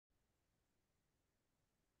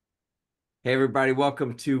Hey, everybody,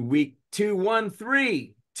 welcome to week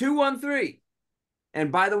 213. 213.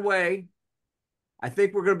 And by the way, I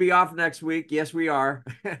think we're going to be off next week. Yes, we are.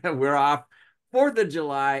 We're off 4th of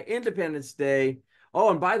July, Independence Day. Oh,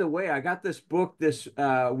 and by the way, I got this book this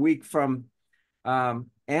week from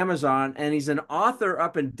Amazon, and he's an author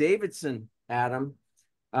up in Davidson, Adam.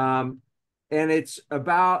 Um, and it's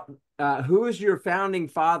about who is your founding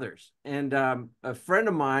fathers. And a friend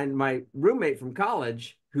of mine, my roommate from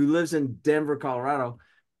college, who lives in Denver, Colorado,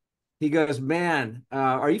 he goes, man,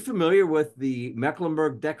 are you familiar with the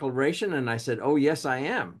Mecklenburg Declaration? And I said, oh, yes, I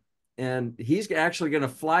am. And he's actually going to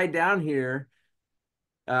fly down here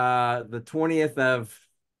the 20th of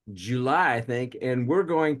July, I think. And we're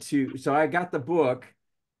going to, so I got the book,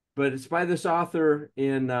 but it's by this author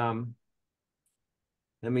in,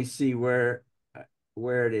 let me see where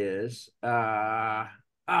it is. Oh,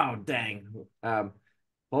 dang.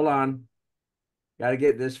 Hold on. Got to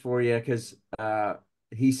get this for you because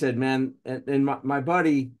he said, man, and my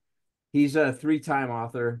buddy, he's a three-time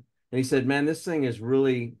author, and he said, man, this thing is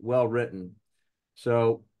really well written.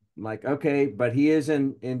 So I'm like, okay, but he is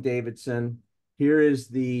in Davidson. Here is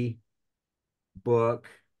the book.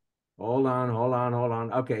 Hold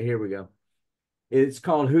on. Okay, here we go. It's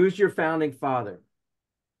called Who's Your Founding Father?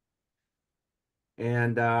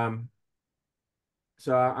 And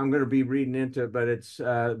so I'm going to be reading into it, but it's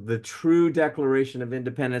the true Declaration of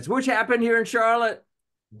Independence, which happened here in Charlotte.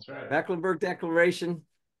 That's right. Mecklenburg Declaration.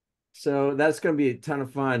 So that's going to be a ton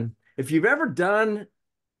of fun. If you've ever done,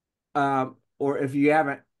 or if you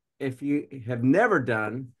haven't, if you have never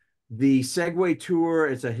done the Segway tour,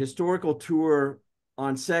 it's a historical tour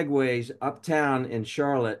on Segways uptown in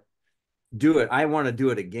Charlotte. Do it. I want to do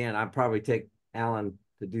it again. I'll probably take Alan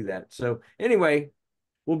to do that. So anyway,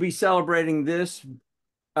 we'll be celebrating this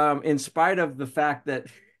in spite of the fact that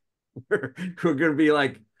we're going to be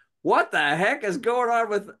like, what the heck is going on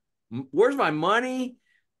with, where's my money?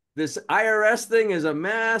 This IRS thing is a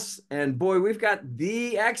mess. And boy, we've got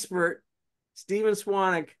the expert, Stephen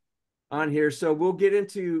Swanick, on here. So we'll get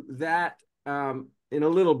into that in a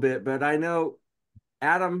little bit. But I know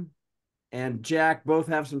Adam and Jack both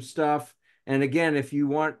have some stuff. And again, if you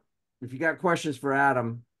got questions for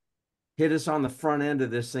Adam, hit us on the front end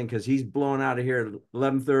of this thing because he's blowing out of here at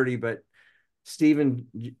 11:30. But Stephen,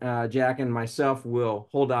 Jack, and myself will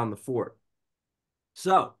hold down the fort.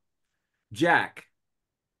 So, Jack,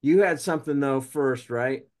 you had something though first,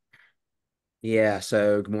 right? Yeah,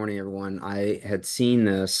 so good morning, everyone. I had seen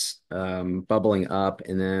this bubbling up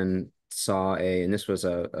and then saw and this was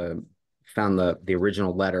found the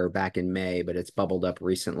original letter back in May, but it's bubbled up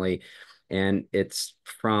recently. And it's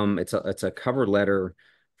a cover letter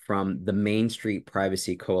from the Main Street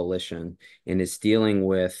Privacy Coalition, and it's dealing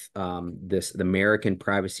with the American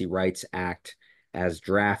Privacy Rights Act as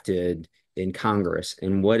drafted in Congress.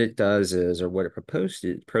 And what it does is, or what it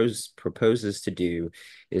proposes to do,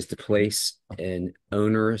 is to place an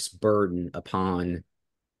onerous burden upon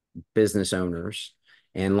business owners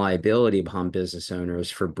and liability upon business owners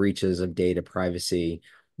for breaches of data privacy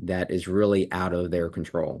that is really out of their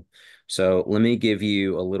control. So let me give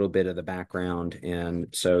you a little bit of the background. And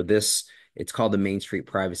so it's called the Main Street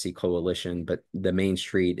Privacy Coalition, but the Main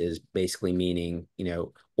Street is basically meaning,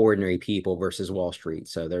 ordinary people versus Wall Street.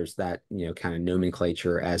 So there's that, kind of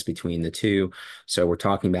nomenclature as between the two. So we're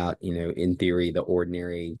talking about, in theory, the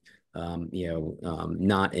ordinary,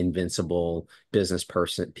 not invincible business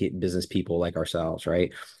people like ourselves,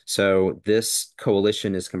 right? So this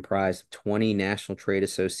coalition is comprised of 20 national trade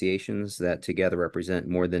associations that together represent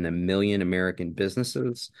more than 1 million American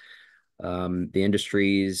businesses. The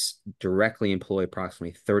industries directly employ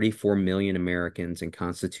approximately 34 million Americans and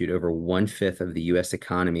constitute over 1/5 of the U.S.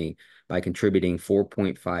 economy by contributing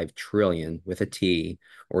 4.5 trillion with a T,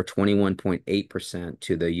 or 21.8%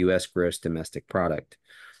 to the U.S. gross domestic product.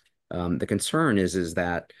 The concern is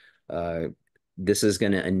that this is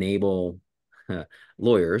going to enable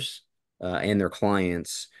lawyers and their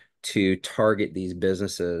clients to target these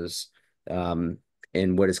businesses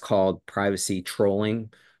in what is called privacy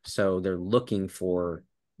trolling. So they're looking for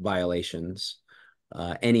violations,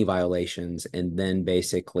 any violations, and then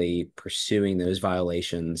basically pursuing those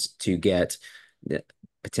violations to get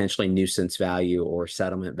potentially nuisance value or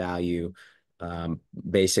settlement value,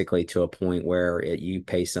 basically to a point where you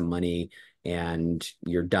pay some money and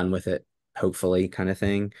you're done with it, hopefully, kind of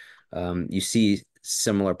thing. You see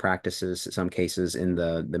similar practices in some cases in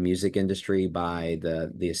the music industry by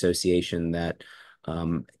the association that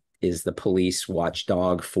is the police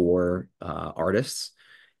watchdog for artists.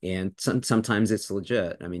 And sometimes it's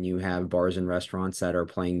legit. I mean, you have bars and restaurants that are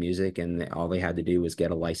playing music and all they had to do was get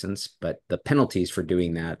a license, but the penalties for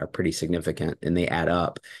doing that are pretty significant and they add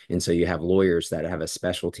up. And so you have lawyers that have a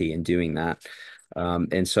specialty in doing that.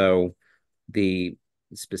 And so the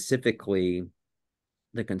specifically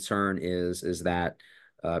the concern is that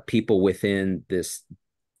people within this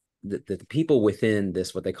the people within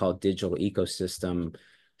this what they call digital ecosystem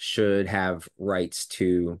should have rights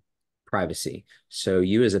to privacy. So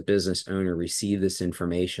you as a business owner receive this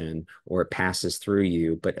information or it passes through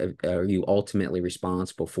you, but are you ultimately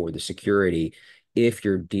responsible for the security if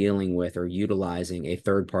you're dealing with or utilizing a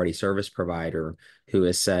third-party service provider who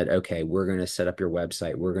has said, okay, we're going to set up your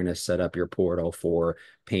website, we're going to set up your portal for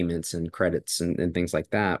payments and credits and things like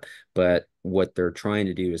that. But what they're trying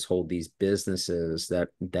to do is hold these businesses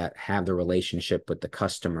that have the relationship with the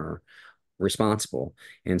customer responsible.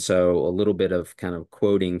 And so a little bit of kind of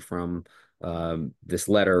quoting from this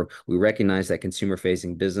letter, we recognize that consumer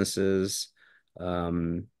facing businesses that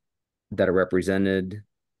are represented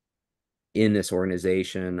in this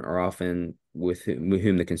organization are often with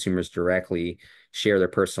whom the consumers directly share their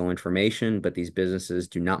personal information, but these businesses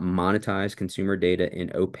do not monetize consumer data in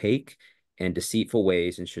opaque and deceitful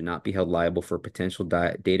ways and should not be held liable for potential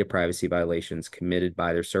data privacy violations committed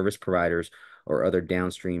by their service providers or other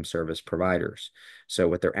downstream service providers. So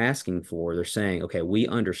what they're asking for, they're saying, okay, we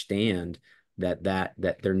understand that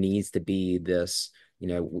there needs to be this,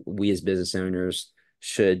 we as business owners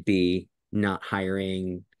should be not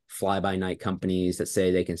hiring fly-by-night companies that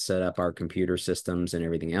say they can set up our computer systems and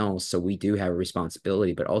everything else. So we do have a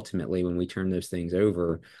responsibility, but ultimately when we turn those things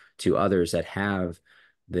over to others that have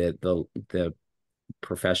the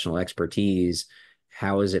professional expertise,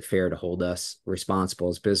 how is it fair to hold us responsible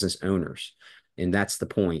as business owners? And that's the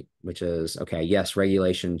point, which is, okay, yes,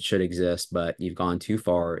 regulation should exist, but you've gone too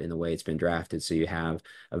far in the way it's been drafted. So you have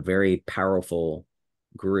a very powerful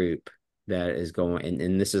group that is going,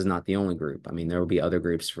 and this is not the only group. I mean, there will be other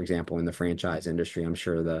groups, for example, in the franchise industry. I'm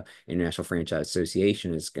sure the International Franchise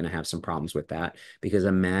Association is going to have some problems with that because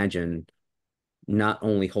imagine not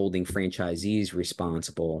only holding franchisees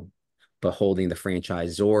responsible, but holding the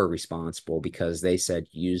franchisor responsible because they said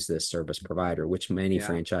use this service provider, which many Yeah.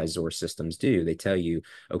 franchisor systems do. They tell you,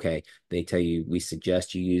 okay, they tell you we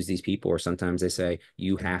suggest you use these people, or sometimes they say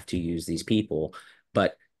you have to use these people,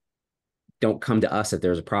 but don't come to us if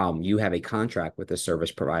there's a problem. You have a contract with the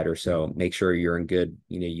service provider, so make sure you're in good,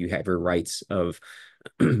 you have your rights of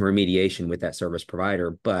remediation with that service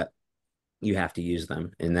provider, but you have to use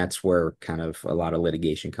them. And that's where kind of a lot of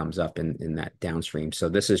litigation comes up in that downstream. So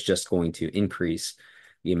this is just going to increase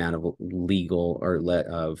the amount of legal or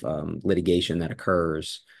litigation that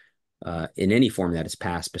occurs in any form that is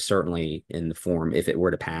passed, but certainly in the form, if it were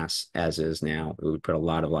to pass as is now, it would put a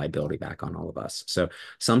lot of liability back on all of us. So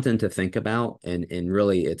something to think about. And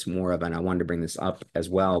really it's more of, and I wanted to bring this up as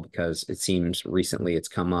well, because it seems recently it's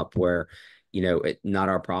come up where, not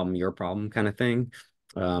our problem, your problem kind of thing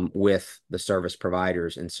with the service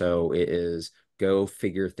providers. And so it is go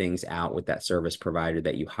figure things out with that service provider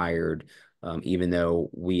that you hired, even though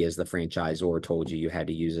we as the franchisor told you had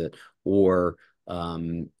to use it, or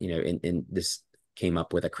and this came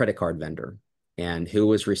up with a credit card vendor and who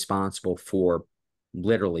was responsible for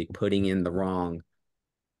literally putting in the wrong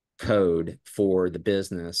code for the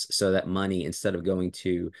business so that money, instead of going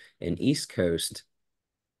to an East Coast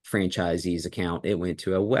franchisee's account, it went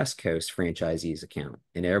to a West Coast franchisee's account.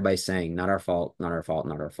 And everybody's saying, not our fault, not our fault,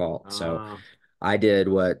 not our fault. So Uh, I did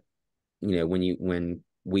what, when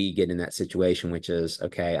we get in that situation, which is,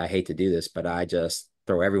 okay, I hate to do this, but I just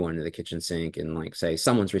throw everyone into the kitchen sink and like say,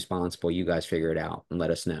 someone's responsible. You guys figure it out and let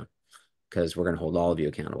us know because we're going to hold all of you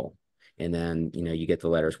accountable. And then, you get the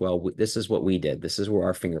letters. Well, this is what we did. This is where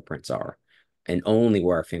our fingerprints are and only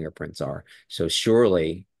where our fingerprints are. So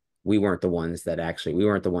surely we weren't the ones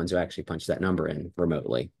who actually punched that number in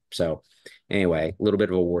remotely. So anyway, a little bit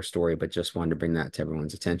of a war story, but just wanted to bring that to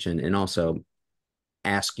everyone's attention and also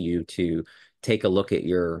ask you to take a look at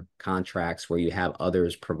your contracts where you have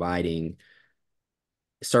others providing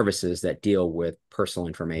services that deal with personal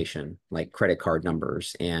information like credit card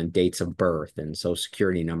numbers and dates of birth and social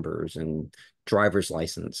security numbers and driver's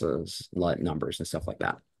licenses numbers and stuff like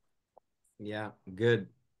that. yeah, good.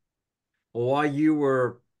 Well, while you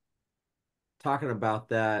were talking about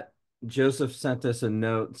that, Joseph sent us a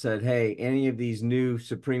note and said, "Hey, any of these new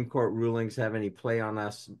Supreme Court rulings have any play on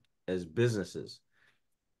us as businesses?"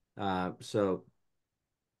 So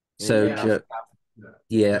So, anything else? Joe,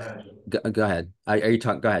 yeah, go ahead. Are you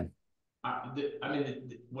talking? Go ahead.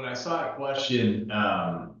 When I saw that question,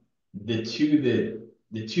 the two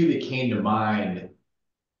that came to mind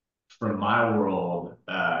from my world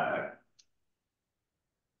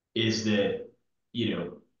is that,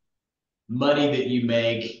 money that you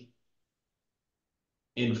make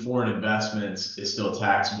in foreign investments is still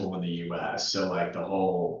taxable in the US. So like the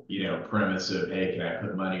whole, premise of, hey, can I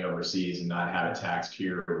put money overseas and not have it taxed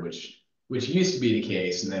here, which used to be the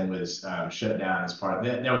case and then was shut down as part of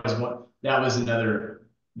that. That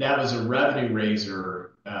was a revenue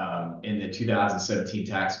raiser in the 2017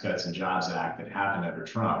 Tax Cuts and Jobs Act that happened under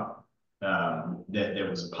Trump. That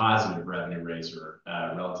was a positive revenue raiser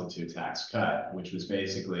relative to a tax cut, which was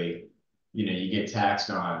basically, you get taxed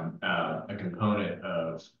on a component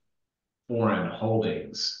of foreign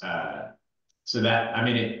holdings. So that, I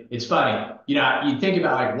mean, it's funny, you think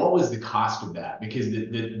about like, what was the cost of that? Because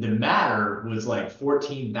the matter was like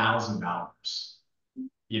 $14,000,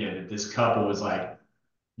 that this couple was like,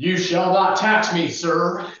 you shall not tax me,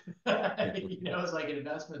 sir. It was like an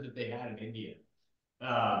investment that they had in India.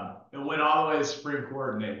 It went all the way to the Supreme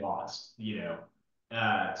Court and they lost,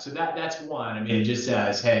 so that's one. I mean, it just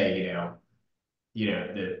says, hey,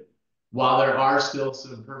 that while there are still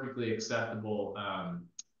some perfectly acceptable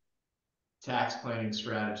tax planning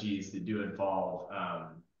strategies that do involve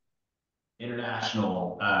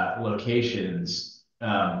international locations,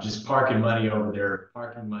 just parking money over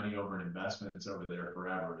in investments over there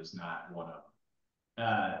forever is not one of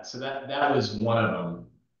them. So that was one of them.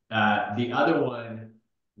 The other one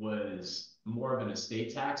was more of an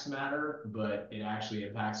estate tax matter, but it actually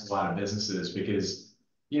impacts a lot of businesses because,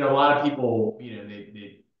 a lot of people,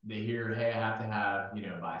 they hear, hey, I have to have,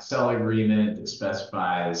 buy sell agreement that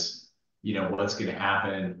specifies, what's going to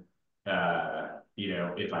happen,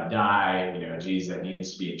 if I die, geez, that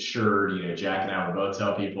needs to be insured. Jack and I would both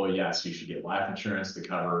tell people, yes, you should get life insurance to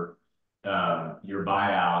cover your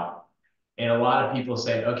buyout. And a lot of people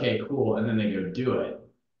say, okay, cool. And then they go do it,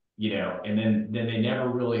 and then they never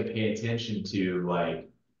really pay attention to like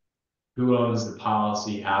who owns the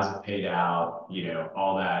policy, how's it paid out,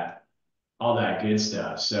 all that good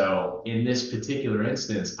stuff. So in this particular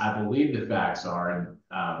instance, I believe the facts are,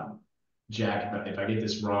 and Jack, if I get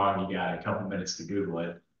this wrong, you got a couple minutes to Google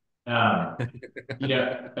it.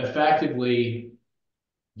 Effectively,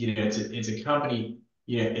 it's a company,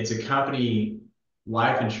 it's a company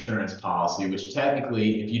life insurance policy, which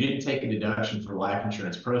technically, if you didn't take a deduction for life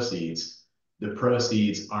insurance proceeds, the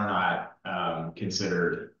proceeds are not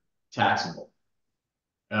considered taxable,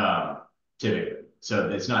 typically. So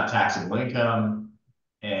it's not taxable income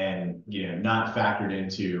and, not factored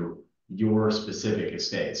into your specific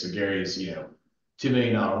estate. So Gary's, $2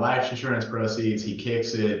 million life insurance proceeds, he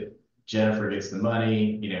kicks it, Jennifer gets the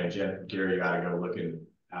money, Gary, you gotta go looking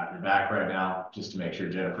out your back right now just to make sure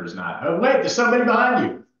Jennifer's not, oh wait, there's somebody behind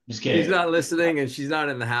you. Just kidding. She's not listening and she's not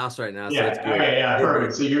in the house right now, so it's good. Okay, yeah,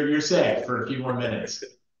 perfect. So you're safe for a few more minutes.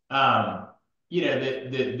 The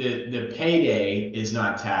payday is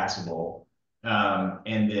not taxable,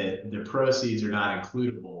 and the proceeds are not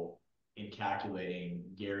includable in calculating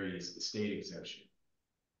Gary's estate exemption.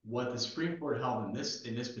 What the Supreme Court held in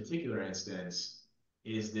this particular instance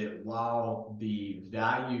is that while the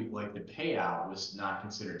value, like the payout, was not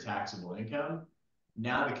considered taxable income,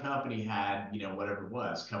 now the company had, whatever it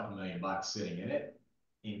was, a couple $1,000,000 sitting in it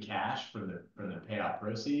in cash from the payout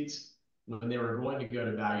proceeds. When they were going to go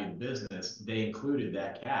to value the business, they included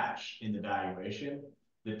that cash in the valuation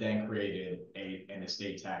that then created an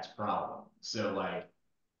estate tax problem. So like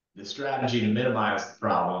the strategy to minimize the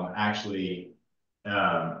problem actually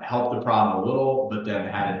helped the problem a little, but then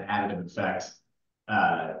had an additive effect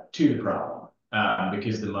to the problem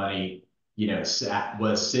because the money,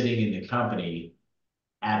 was sitting in the company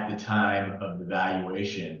at the time of the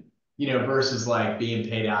valuation, versus like being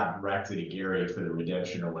paid out directly to Gary for the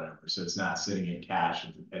redemption or whatever. So it's not sitting in cash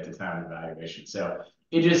at the time of the valuation. So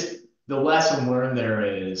the lesson learned there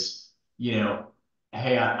is,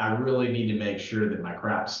 hey, I really need to make sure that my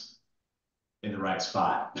crap's in the right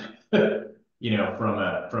spot,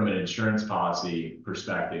 from an insurance policy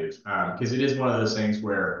perspective. Because it is one of those things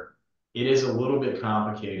where it is a little bit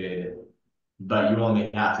complicated, but you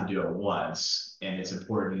only have to do it once, and it's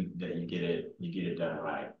important that you get it done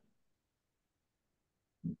right.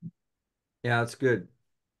 Yeah, that's good.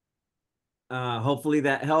 Hopefully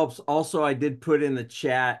that helps. Also, I did put in the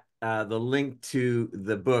chat the link to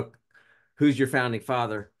the book, Who's Your Founding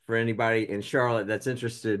Father, for anybody in Charlotte that's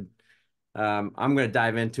interested. I'm going to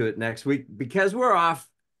dive into it next week because we're off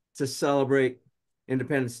to celebrate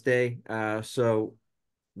Independence Day. So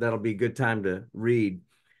that'll be a good time to read.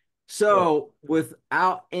 So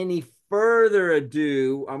without any further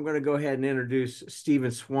ado, I'm going to go ahead and introduce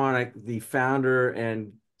Stephen Swanick, the founder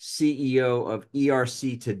and CEO of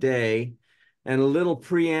ERC Today. And a little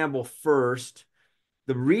preamble first.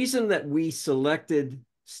 The reason that we selected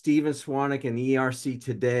Stephen Swanick and ERC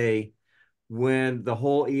today, when the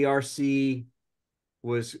whole ERC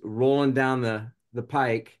was rolling down the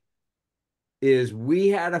pike, is we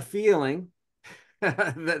had a feeling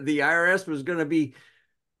that the IRS was going to be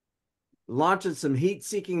launching some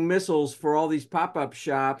heat-seeking missiles for all these pop-up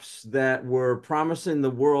shops that were promising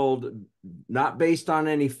the world, not based on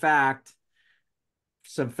any fact,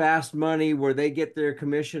 some fast money where they get their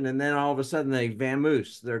commission and then all of a sudden they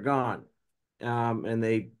vamoose, they're gone, and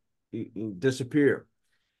they disappear.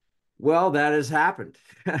 Well, that has happened.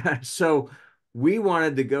 So we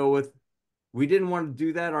wanted to go with, we didn't want to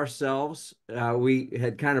do that ourselves. We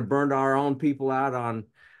had kind of burned our own people out on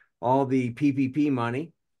all the PPP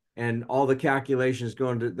money and all the calculations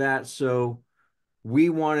going to that. So we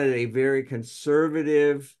wanted a very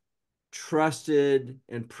conservative, trusted,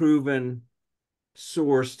 and proven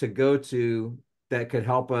source to go to that could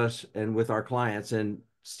help us and with our clients. And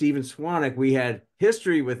Stephen Swanick, we had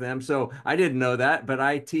history with them. So I didn't know that, but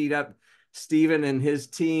I teed up Stephen and his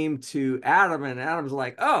team to Adam, and Adam's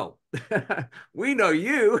like, oh, we know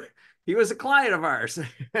you. He was a client of ours.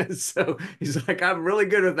 So he's like, I'm really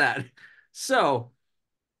good with that. So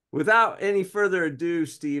without any further ado,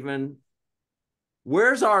 Stephen,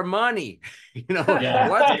 where's our money? Yeah.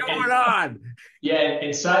 What's going on? Yeah,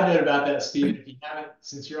 and side note about that, Steve, if you haven't,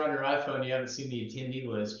 since you're on your iPhone, you haven't seen the attendee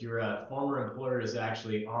list, your former employer is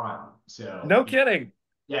actually on. So no kidding.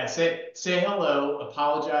 yeah, say hello,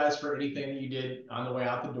 apologize for anything that you did on the way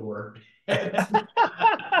out the door.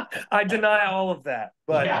 I deny all of that,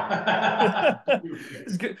 but yeah.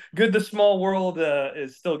 it's good. The small world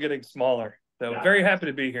is still getting smaller. So Yeah. very happy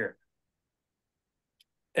to be here.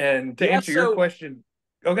 And to answer your question,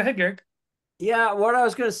 go ahead, Gary. Yeah, what I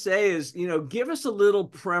was going to say is, give us a little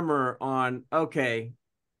primer on, okay,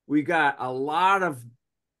 we got a lot of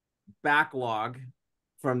backlog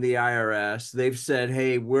from the IRS. They've said,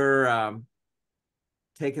 hey, we're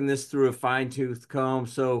taking this through a fine-tooth comb.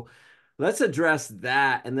 So let's address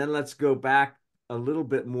that. And then let's go back a little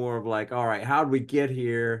bit more of like, all right, how did we get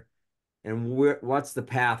here? And what's the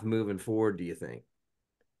path moving forward, do you think?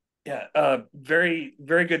 Yeah, very,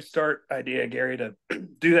 very good start idea, Gary, to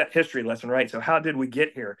do that history lesson, right? So how did we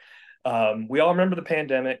get here? We all remember the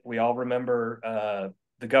pandemic. We all remember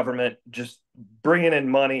the government just bringing in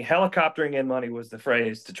money, helicoptering in money was the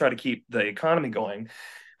phrase, to try to keep the economy going.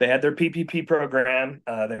 They had their PPP program.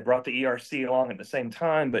 They brought the ERC along at the same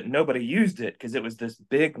time, but nobody used it because it was this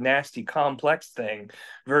big, nasty, complex thing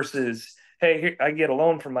versus, hey, here, I get a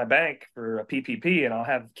loan from my bank for a PPP and I'll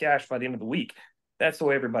have cash by the end of the week. That's the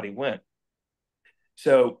way everybody went.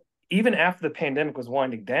 So even after the pandemic was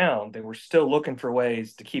winding down, they were still looking for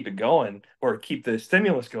ways to keep it going or keep the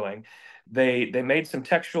stimulus going. They made some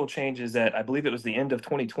textual changes at, I believe it was the end of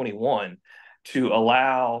 2021, to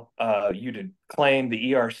allow you to claim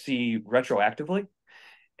the ERC retroactively.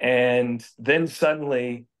 And then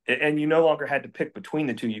suddenly, and you no longer had to pick between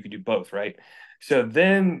the two, you could do both, right? So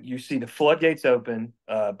then you see the floodgates open.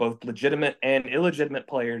 Both legitimate and illegitimate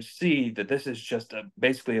players see that this is just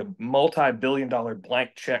basically a multi-billion-dollar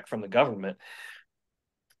blank check from the government.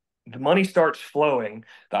 The money starts flowing.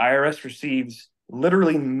 The IRS receives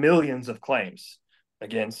literally millions of claims.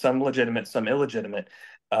 Again, some legitimate, some illegitimate.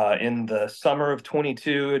 In the summer of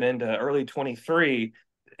 22 and into early 23,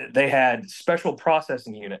 they had special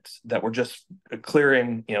processing units that were just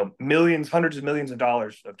clearing, millions, hundreds of millions of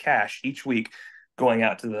dollars of cash each week going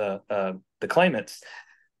out to the claimants.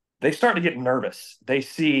 They start to get nervous. They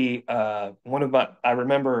see I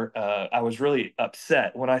remember I was really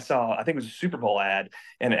upset when I saw, I think it was a Super Bowl ad,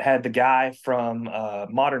 and it had the guy from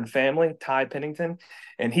Modern Family, Ty Pennington,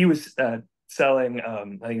 and he was selling, I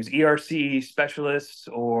think it was ERC specialists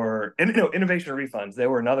or innovation refunds. They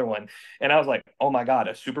were another one. And I was like, oh my God,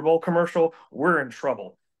 a Super Bowl commercial? We're in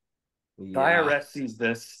trouble. The IRS sees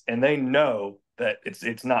this and they know that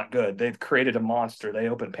it's not good. They've created a monster. They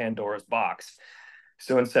opened Pandora's box.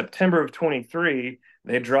 So in September of 23,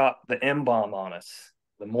 they dropped the M-bomb on us,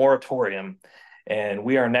 the moratorium. And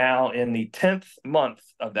we are now in the 10th month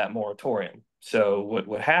of that moratorium. So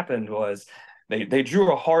what happened was they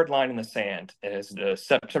drew a hard line in the sand as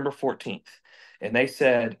September 14th. And they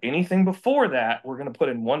said, anything before that, we're going to put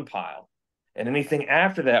in one pile. And anything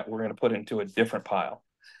after that, we're going to put into a different pile.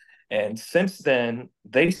 And since then,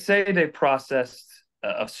 they say they processed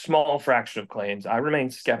a small fraction of claims. I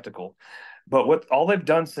remain skeptical. But all they've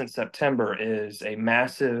done since September is a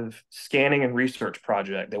massive scanning and research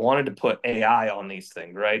project. They wanted to put AI on these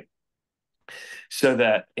things, right? So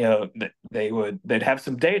that they'd have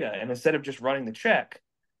some data, and instead of just running the check,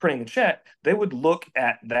 printing a check, they would look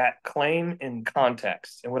at that claim in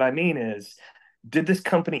context. And what I mean is, did this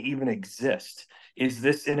company even exist? Is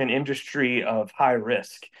this in an industry of high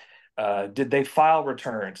risk? Did they file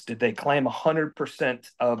returns? Did they claim 100%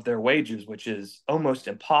 of their wages, which is almost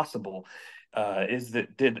impossible?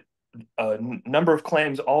 Did a number of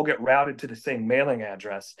claims all get routed to the same mailing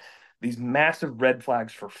address? These massive red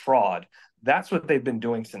flags for fraud. That's what they've been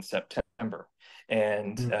doing since September.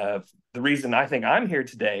 And the reason I think I'm here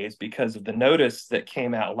today is because of the notice that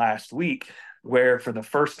came out last week, where for the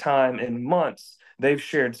first time in months, they've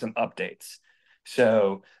shared some updates.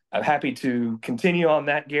 So I'm happy to continue on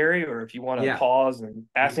that, Gary, or if you want to pause and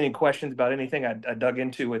ask any questions about anything I dug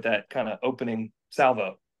into with that kind of opening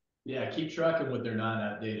salvo. Yeah, keep trucking with their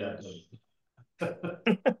non-update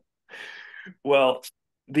update. Well,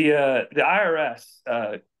 the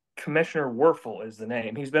IRS, Commissioner Werfel is the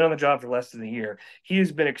name. He's been on the job for less than a year. He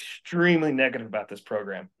has been extremely negative about this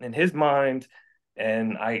program. In his mind,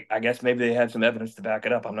 and I guess maybe they have some evidence to back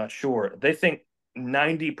it up, I'm not sure, they think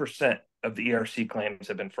 90% of the ERC claims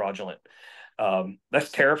have been fraudulent.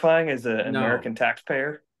 That's terrifying as an American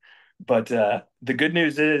taxpayer. But the good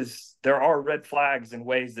news is there are red flags in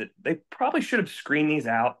ways that they probably should have screened these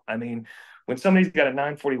out. I mean, when somebody's got a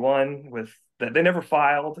 941 with that they never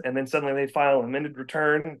filed, and then suddenly they file an amended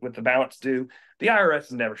return with the balance due, the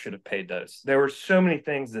IRS never should have paid those. There were so many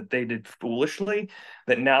things that they did foolishly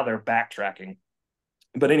that now they're backtracking.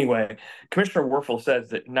 But anyway, Commissioner Werfel says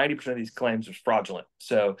that 90% of these claims are fraudulent.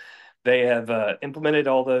 So they have implemented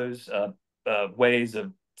all those ways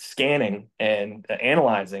of scanning and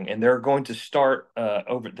analyzing, and they're going to start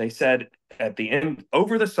they said at the end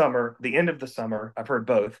over the summer, the end of the summer, I've heard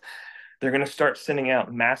both, they're going to start sending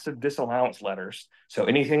out massive disallowance letters. So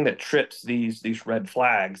anything that trips these red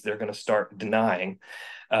flags, they're going to start denying.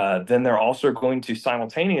 Then they're also going to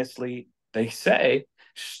simultaneously, they say,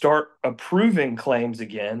 start approving claims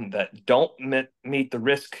again that don't meet the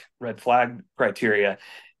risk red flag criteria.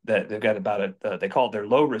 That they've got about they call it their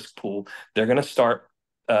low risk pool. They're going to start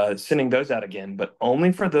sending those out again, but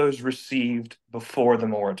only for those received before the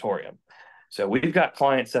moratorium. So we've got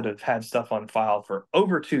clients that have had stuff on file for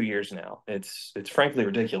over 2 years now. It's frankly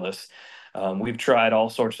ridiculous. We've tried all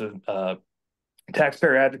sorts of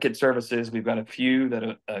taxpayer advocate services. We've got a few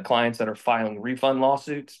that clients that are filing refund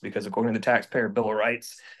lawsuits because according to the Taxpayer Bill of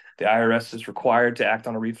Rights, the IRS is required to act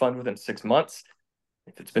on a refund within 6 months.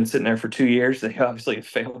 If it's been sitting there for 2 years, they obviously have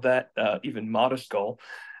failed that even modest goal.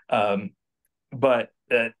 But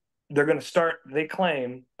they're going to start, they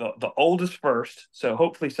claim, the oldest first. So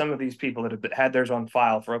hopefully some of these people that have had theirs on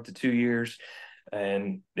file for up to 2 years,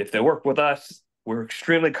 and if they work with us, we're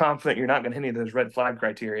extremely confident you're not going to hit any of those red flag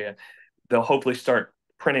criteria. They'll hopefully start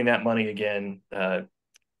printing that money again.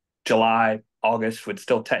 July, August would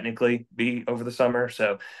still technically be over the summer.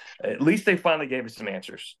 So at least they finally gave us some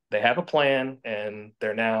answers. They have a plan, and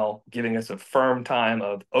they're now giving us a firm time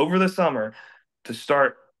of over the summer to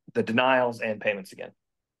start the denials and payments again.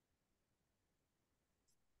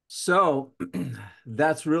 So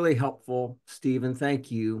that's really helpful, Stephen.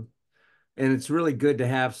 Thank you. And it's really good to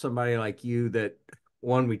have somebody like you that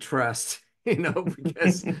one we trust,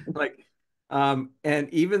 because and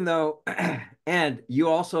even though, and you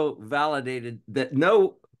also validated that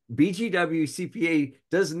no BGW CPA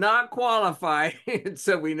does not qualify. And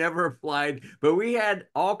so we never applied, but we had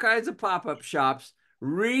all kinds of pop-up shops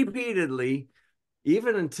repeatedly,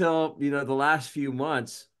 even until, the last few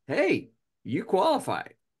months. Hey, you qualify.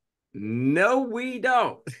 No, we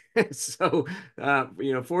don't. So,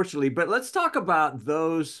 fortunately, but let's talk about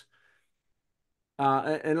those.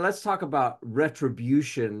 And let's talk about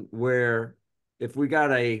retribution, where if we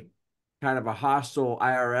got a kind of a hostile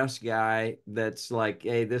IRS guy that's like,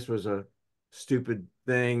 hey, this was a stupid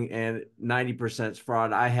thing and 90% is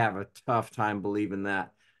fraud, I have a tough time believing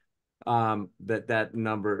that. That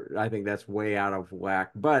number, I think that's way out of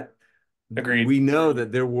whack. But Agreed. We know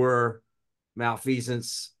that there were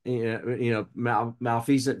malfeasance,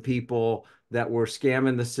 malfeasant people that were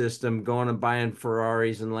scamming the system, going and buying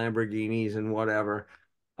Ferraris and Lamborghinis and whatever.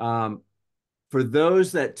 For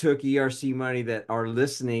those that took ERC money that are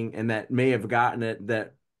listening and that may have gotten it,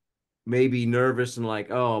 that may be nervous and like,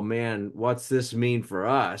 oh man, what's this mean for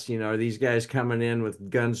us? Are these guys coming in with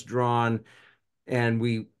guns drawn and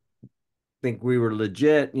we think we were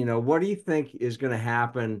legit? What do you think is going to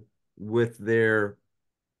happen with their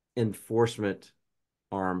enforcement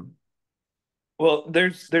arm? Well,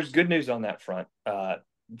 there's good news on that front.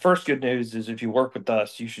 First good news is if you work with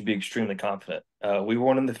us, you should be extremely confident. We were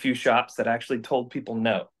one of the few shops that actually told people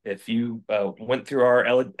no. If you went through our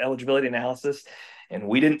eligibility analysis and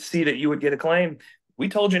we didn't see that you would get a claim, we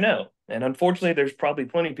told you no. And unfortunately, there's probably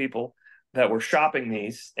plenty of people that were shopping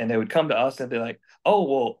these, and they would come to us and be like, "Oh,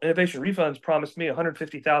 well, Innovation Refunds promised me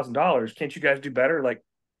 $150,000. Can't you guys do better?" Like,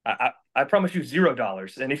 I promise you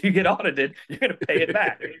 $0, and if you get audited, you're going to pay it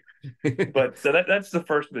back. But so that's the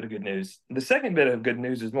first bit of good news. The second bit of good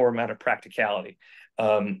news is more a matter of practicality.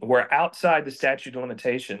 We're outside the statute of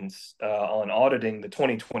limitations on auditing the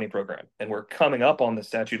 2020 program, and we're coming up on the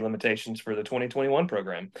statute of limitations for the 2021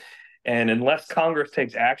 program. And unless Congress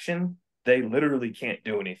takes action, they literally can't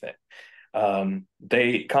do anything.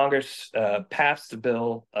 Congress passed a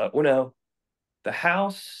bill. No, the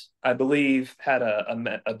House, I believe, had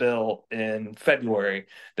a bill in February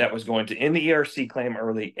that was going to end the ERC claim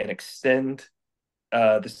early and extend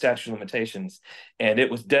the statute of limitations, and it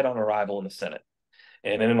was dead on arrival in the Senate.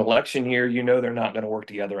 And in an election year, they're not going to work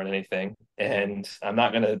together on anything. And I'm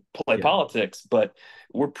not going to play politics, but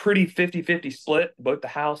we're pretty 50-50 split. Both the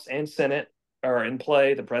House and Senate are in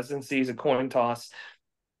play. The presidency is a coin toss.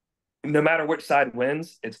 No matter which side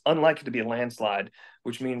wins, it's unlikely to be a landslide,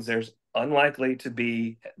 which means there's unlikely to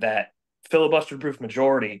be that filibuster-proof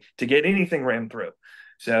majority to get anything rammed through.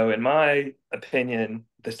 So in my opinion,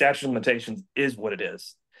 the statute of limitations is what it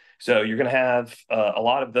is. So you're going to have a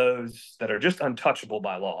lot of those that are just untouchable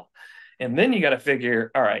by law. And then you got to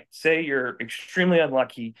figure, all right, say you're extremely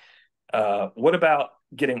unlucky. What about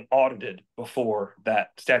getting audited before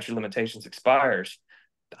that statute of limitations expires?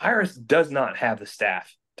 The IRS does not have the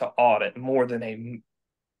staff to audit more than a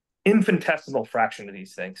infinitesimal fraction of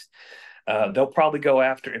these things. They'll probably go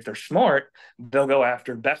after, if they're smart, they'll go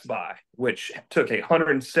after Best Buy, which took a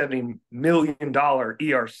 $170 million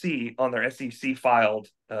ERC on their SEC filed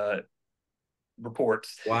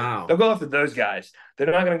reports. Wow. They'll go after those guys. They're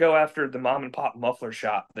not going to go after the mom and pop muffler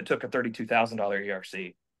shop that took a $32,000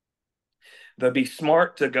 ERC. They'll be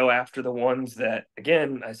smart to go after the ones that,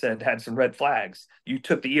 again, I said had some red flags. You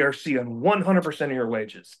took the ERC on 100% of your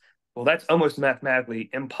wages. Well, that's almost mathematically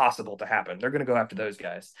impossible to happen. They're going to go after those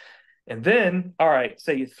guys. And then, all right,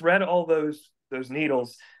 say you thread all those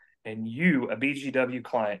needles and you, a BGW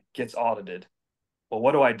client, gets audited. Well,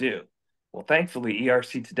 what do I do? Well, thankfully,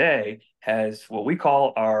 ERC today has what we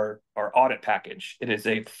call our audit package. It is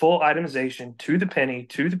a full itemization to the penny,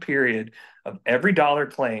 to the period of every dollar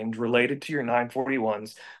claimed related to your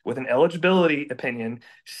 941s with an eligibility opinion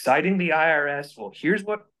citing the IRS. Well, here's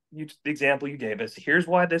what the example you gave us. Here's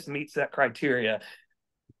why this meets that criteria.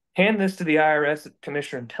 Hand this to the IRS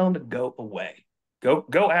commissioner and tell them to go away.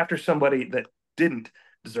 Go after somebody that didn't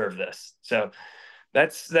deserve this. So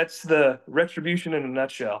that's the retribution in a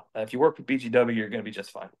nutshell. If you work with BGW, you're going to be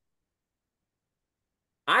just fine.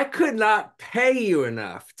 I could not pay you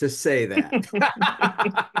enough to say that.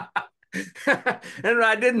 And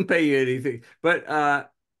I didn't pay you anything.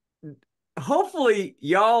 But hopefully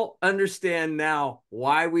y'all understand now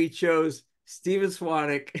why we chose Steven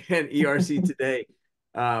Swanick and ERC today.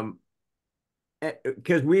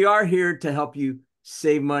 Because we are here to help you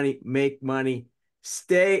save money, make money,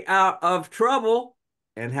 stay out of trouble,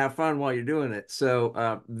 and have fun while you're doing it.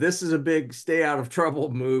 So this is a big stay out of trouble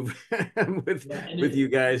move with you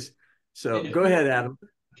guys. So go ahead, Adam.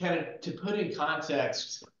 Kind of to put in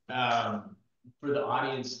context for the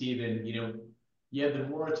audience, Stephen, you have the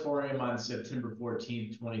moratorium on September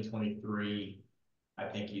 14th, 2023. I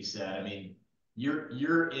think you said. I mean,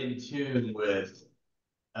 you're in tune with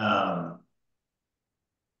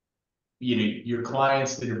your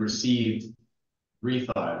clients that have received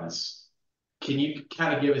refunds. Can you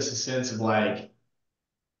kind of give us a sense of like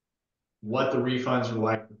what the refunds were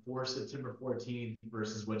like before September 14th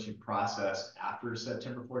versus what you processed after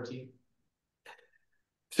September 14th?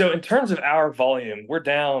 So in terms of our volume, we're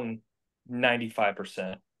down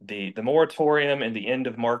 95%. The moratorium and the end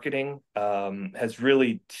of marketing has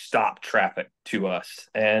really stopped traffic to us.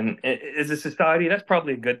 And as a society, that's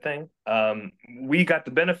probably a good thing. We got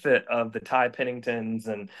the benefit of the Ty Penningtons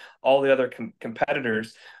and all the other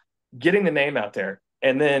competitors getting the name out there.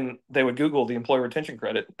 And then they would Google the employee retention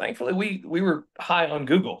credit. Thankfully, we were high on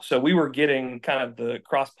Google. So we were getting kind of the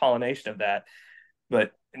cross-pollination of that.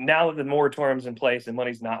 But now that the moratorium's in place and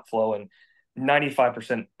money's not flowing,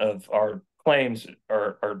 95% of our claims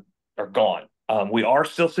are gone. We are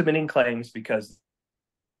still submitting claims because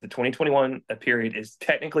the 2021 period is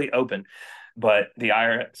technically open, but the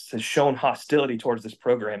IRS has shown hostility towards this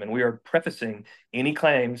program, and we are prefacing any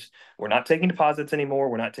claims. We're not taking deposits anymore.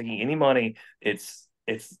 We're not taking any money. It's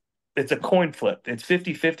a coin flip. It's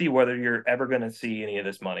 50-50 whether you're ever going to see any of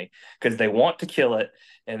this money because they want to kill it.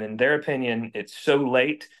 And in their opinion, it's so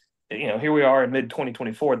late. Here we are in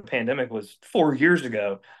mid-2024. The pandemic was 4 years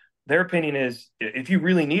ago. Their opinion is if you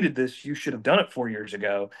really needed this, you should have done it 4 years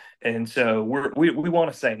ago. And so we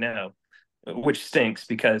want to say no. which stinks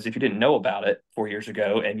because if you didn't know about it 4 years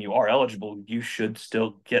ago and you are eligible, you should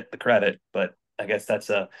still get the credit. But I guess that's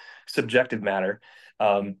a subjective matter.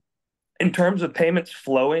 Um, in terms of payments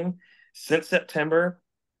flowing since September,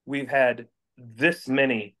 we've had this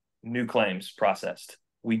many new claims processed.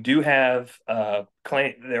 We do have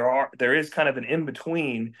claim. There is kind of an in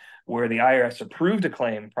between where the IRS approved a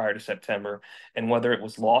claim prior to September, and whether it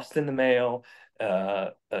was lost in the mail,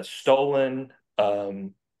 stolen.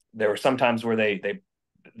 There were some times where they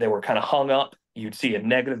were kind of hung up. You'd see a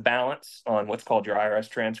negative balance on what's called your IRS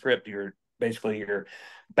transcript, your basically your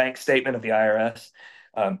bank statement of the IRS,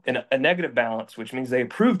 and a negative balance, which means they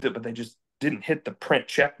approved it, but they just didn't hit the print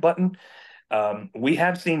check button. We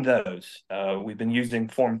have seen those. We've been using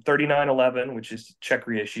Form 3911, which is check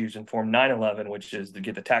reissues, and Form 911, which is to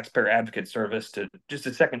get the taxpayer advocate service to just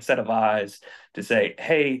a second set of eyes to say,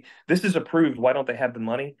 hey, this is approved. Why don't they have the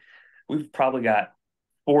money? We've probably got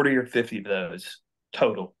 40 or 50 of those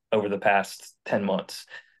total over the past 10 months.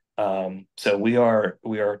 So we are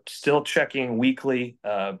still checking weekly.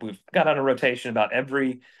 We've got on a rotation about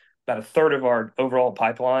a third of our overall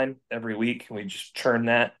pipeline every week. We just churn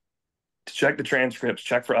that to check the transcripts,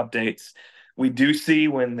 check for updates. We do see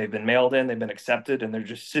when they've been mailed in, they've been accepted, and they're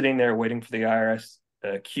just sitting there waiting for the IRS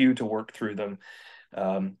queue to work through them.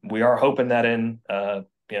 We are hoping that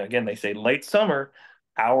again, they say late summer,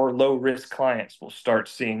 our low risk clients will start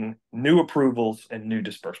seeing new approvals and new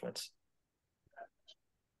disbursements.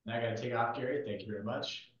 Now I got to take off, Gary. Thank you very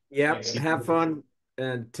much. Yeah, Thanks. have fun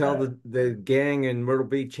and tell the gang in Myrtle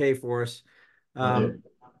Beach, hey, for us.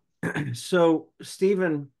 So,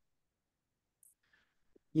 Stephen,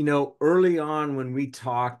 early on when we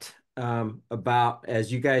talked about,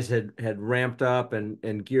 as you guys had ramped up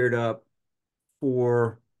and geared up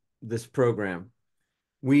for this program,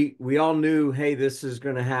 we all knew, hey, this is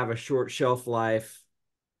going to have a short shelf life.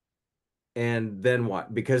 And then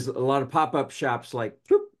what? Because a lot of pop-up shops like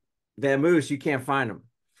Vamoose, you can't find them.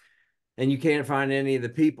 And you can't find any of the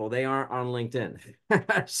people. They aren't on LinkedIn.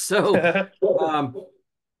 So,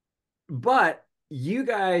 but you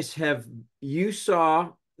guys you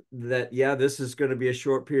saw that, yeah, this is going to be a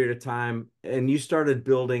short period of time. And you started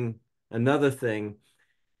building another thing.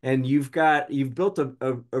 And you've built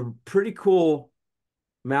a pretty cool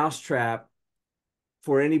mousetrap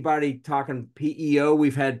for anybody talking PEO.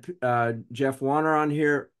 We've had Jeff Warner on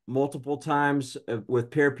here multiple times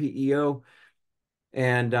with Pair PEO.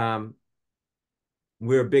 And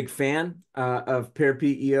we're a big fan of Pair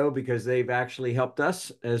PEO because they've actually helped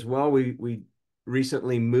us as well. We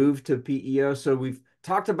recently moved to PEO, so we've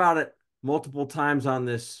talked about it multiple times on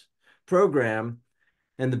this program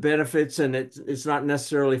and the benefits, and it's not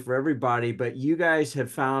necessarily for everybody, but you guys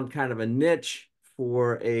have found kind of a niche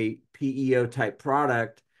for a PEO type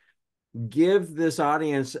product. Give this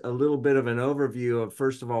audience a little bit of an overview of,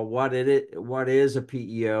 first of all, what is a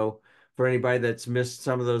PEO for anybody that's missed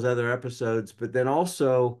some of those other episodes, but then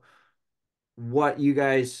also what you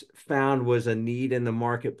guys found was a need in the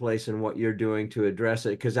marketplace and what you're doing to address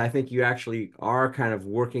it. Because I think you actually are kind of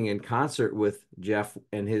working in concert with Jeff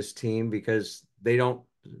and his team because they don't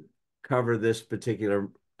cover this particular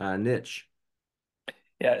niche.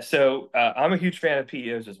 Yeah, so I'm a huge fan of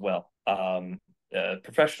PEOs as well.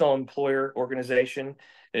 Professional employer organization.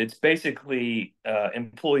 It's basically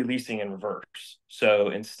employee leasing in reverse. So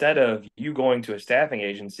instead of you going to a staffing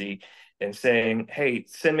agency and saying, hey,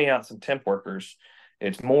 send me out some temp workers,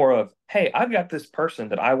 it's more of, hey, I've got this person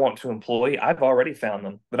that I want to employ. I've already found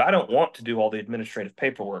them, but I don't want to do all the administrative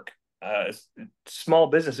paperwork. Small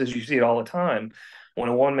businesses, you see it all the time. When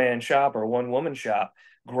a one-man shop or a one-woman shop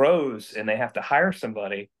grows and they have to hire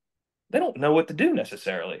somebody, they don't know what to do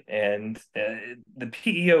necessarily. And the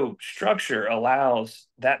PEO structure allows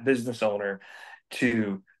that business owner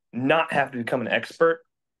to not have to become an expert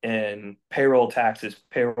in payroll taxes,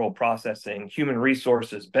 payroll processing, human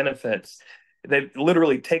resources, benefits. They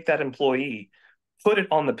literally take that employee, put it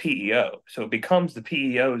on the PEO. So it becomes the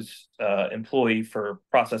PEO's employee for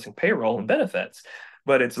processing payroll and benefits.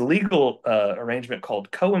 But it's a legal arrangement called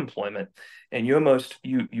co-employment, and you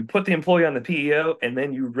put the employee on the PEO and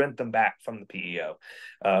then you rent them back from the PEO.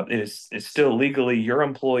 It's still legally your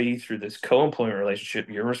employee through this co-employment relationship.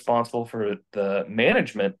 You're responsible for the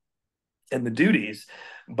management and the duties,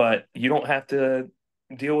 but you don't have to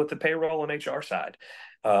deal with the payroll and HR side.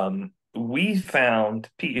 We found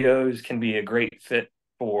PEOs can be a great fit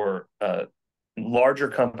for larger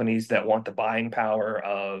companies that want the buying power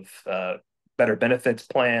of better benefits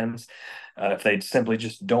plans, if they simply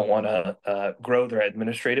just don't want to grow their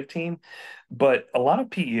administrative team. But a lot of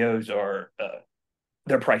PEOs are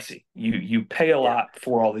they're pricey. You pay a lot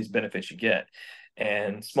for all these benefits you get.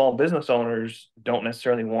 And small business owners don't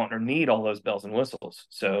necessarily want or need all those bells and whistles.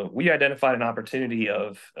 So we identified an opportunity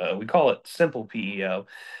of, we call it simple PEO.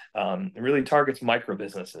 It really targets micro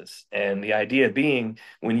businesses. And the idea being,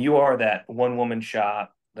 when you are that one woman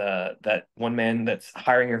shop, that one man that's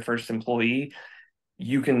hiring your first employee,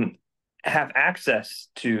 you can have access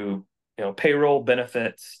to, payroll,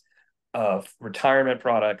 benefits, retirement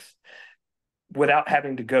products without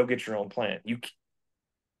having to go get your own plan.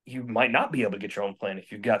 You might not be able to get your own plan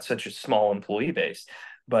if you've got such a small employee base,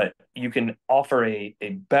 but you can offer a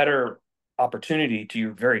better opportunity to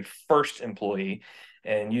your very first employee.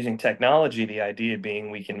 And using technology, the idea being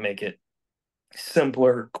we can make it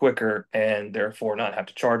simpler, quicker, and therefore not have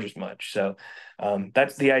to charge as much. So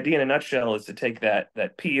that's the idea in a nutshell, is to take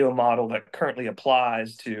that PEO model that currently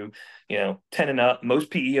applies to 10 and up. Most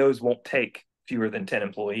PEOs won't take fewer than 10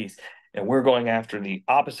 employees. And we're going after the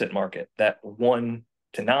opposite market, that 1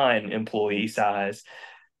 to 9 employee size.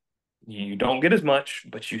 You don't get as much,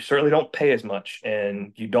 but you certainly don't pay as much,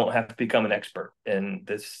 and you don't have to become an expert in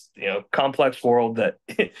this, complex world that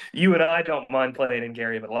you and I don't mind playing in,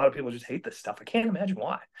 Gary, but a lot of people just hate this stuff. I can't imagine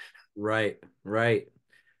why. Right, right.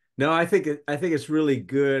 No, I think it's really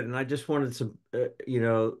good, and I just wanted some,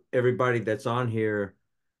 everybody that's on here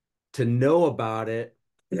to know about it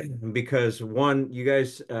because one, you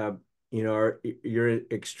guys, you're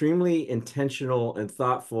extremely intentional and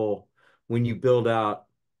thoughtful when you build out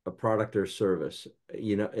a product or service, and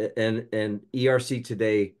ERC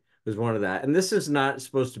today was one of that. And this is not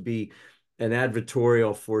supposed to be an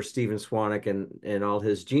advertorial for Stephen Swanick and all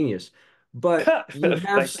his genius, but you have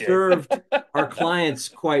Thanks, Gary. served our clients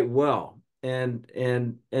quite well, and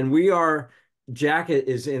we are. Jacket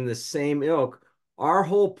is in the same ilk. Our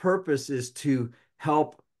whole purpose is to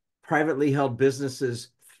help privately held businesses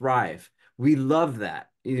thrive. We love that.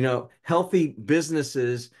 Healthy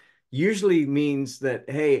businesses usually means that,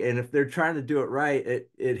 hey, and if they're trying to do it right,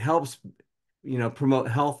 it helps, promote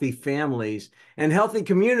healthy families and healthy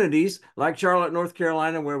communities like Charlotte, North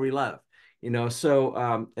Carolina, where we live.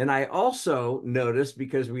 So and I also noticed,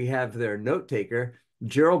 because we have their note taker,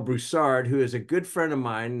 Gerald Broussard, who is a good friend of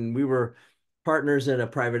mine, and we were partners in a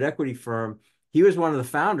private equity firm. He was one of the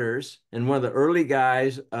founders and one of the early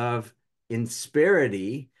guys of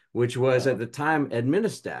Insperity, which was at the time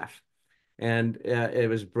Administaff, and it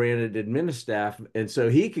was branded Administaff. And so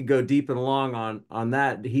he could go deep and long on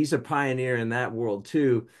that. He's a pioneer in that world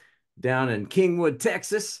too, down in Kingwood,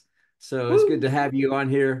 Texas. So it's good to have you on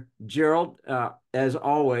here, Gerald. As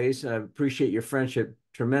always, I appreciate your friendship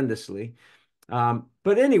tremendously.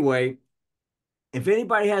 But anyway, if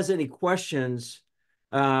anybody has any questions,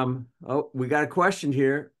 we got a question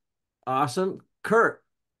here. Awesome. Kurt,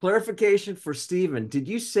 clarification for Stephen. Did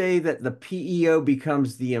you say that the PEO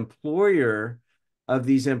becomes the employer of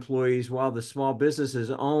these employees while the small business is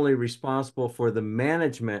only responsible for the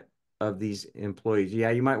management of these employees? Yeah,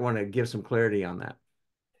 you might want to give some clarity on that.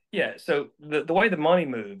 Yeah, so the way the money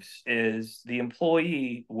moves is the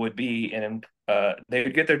employee would be they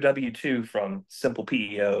would get their W-2 from Simple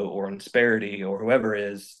PEO or Insperity or whoever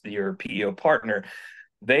is your PEO partner.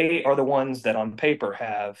 They are the ones that on paper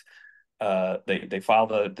have they file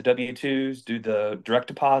the W-2s, do the direct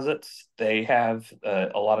deposits. They have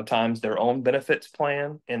a lot of times their own benefits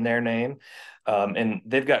plan in their name, and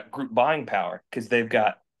they've got group buying power because they've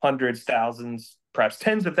got hundreds, thousands, perhaps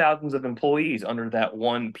tens of thousands of employees under that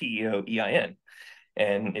one PEO EIN.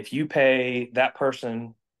 And if you pay that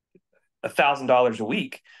person $1,000 a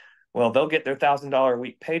week, well, they'll get their $1,000 a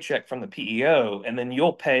week paycheck from the PEO, and then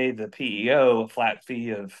you'll pay the PEO a flat fee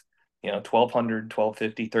of 1,200,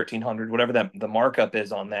 1,250, 1,300, whatever that the markup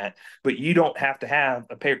is on that. But you don't have to have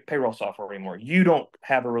a payroll software anymore. You don't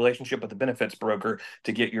have a relationship with a benefits broker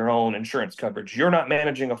to get your own insurance coverage. You're not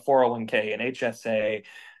managing a 401k, an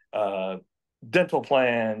HSA, dental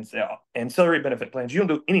plans, ancillary benefit plans. You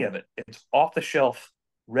don't do any of it. It's off the shelf,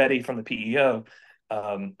 ready from the PEO.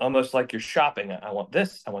 Almost like you're shopping. I want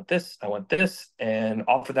this, I want this, I want this, and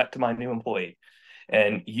offer that to my new employee.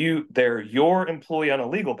 And they're your employee on a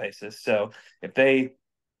legal basis. So if they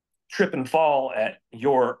trip and fall at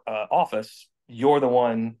your office, you're the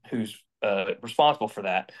one who's responsible for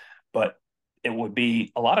that. But it would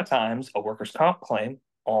be a lot of times a workers' comp claim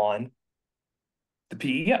on the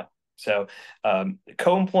PEO. So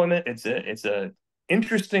co-employment, it's a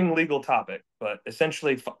interesting legal topic, but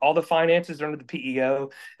essentially all the finances are under the PEO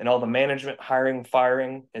and all the management, hiring,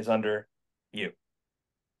 firing is under you.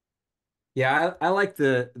 Yeah, I like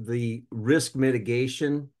the risk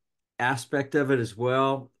mitigation aspect of it as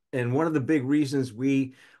well. And one of the big reasons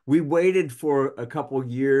we waited for a couple of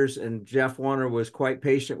years, and Jeff Warner was quite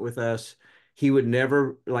patient with us, he would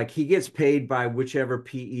never, like, he gets paid by whichever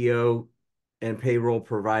PEO and payroll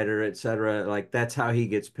provider, et cetera. Like, that's how he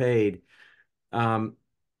gets paid. And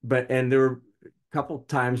there were a couple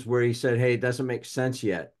times where he said, "Hey, it doesn't make sense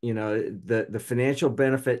yet. The financial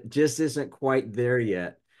benefit just isn't quite there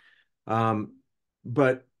yet."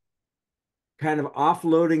 But kind of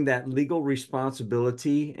offloading that legal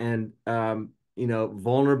responsibility and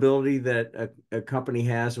vulnerability that a company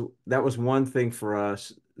has, that was one thing for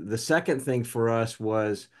us. The second thing for us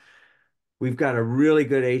was we've got a really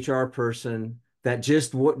good HR person that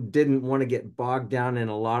just didn't want to get bogged down in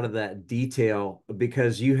a lot of that detail,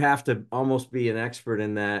 because you have to almost be an expert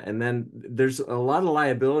in that. And then there's a lot of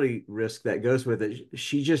liability risk that goes with it.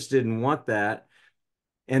 She just didn't want that.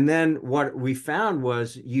 And then what we found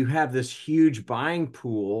was you have this huge buying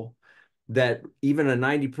pool that even a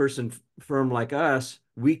 90-person firm like us,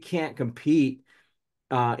 we can't compete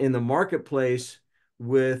in the marketplace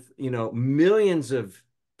with, millions of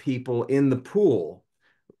people in the pool,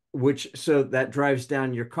 so that drives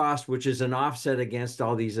down your cost, which is an offset against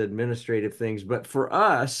all these administrative things. But for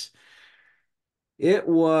us, it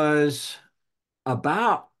was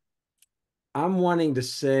about, I'm wanting to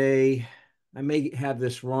say, I may have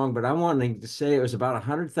this wrong, but I'm wanting to say it was about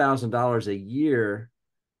 $100,000 a year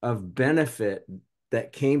of benefit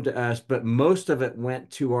that came to us, but most of it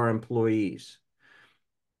went to our employees.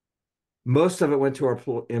 Most of it went to our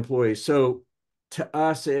employees. So to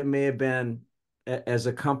us, it may have been, as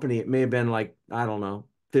a company, it may have been like, I don't know,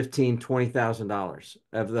 $15,000-$20,000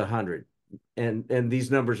 of the 100. And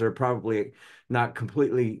these numbers are probably not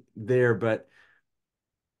completely there, but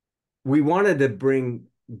we wanted to bring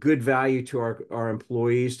good value to our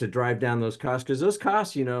employees to drive down those costs, because those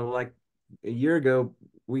costs, like a year ago,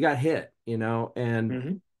 we got hit,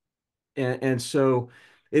 and so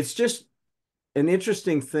it's just an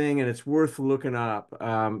interesting thing, and it's worth looking up.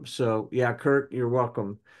 So yeah, Kurt, you're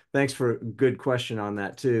welcome. Thanks for a good question on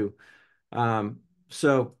that too.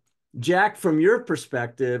 So Jack, from your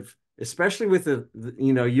perspective, especially with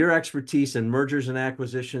your expertise in mergers and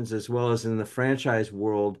acquisitions, as well as in the franchise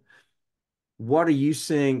world, what are you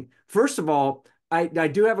seeing? First of all, I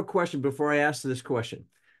do have a question before I ask this question.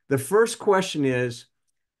 The first question is,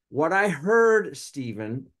 what I heard,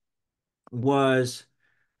 Stephen, was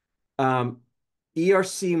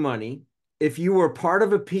ERC money. If you were part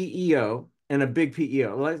of a PEO, and a big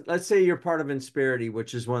PEO, let's say you're part of Insperity,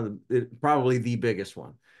 which is probably the biggest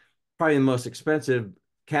one, probably the most expensive,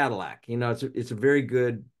 Cadillac. It's a very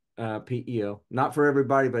good PEO. Not for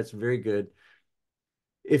everybody, but it's very good.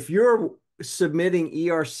 If you're submitting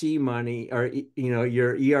ERC money, or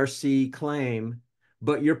your ERC claim,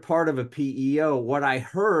 but you're part of a PEO, what I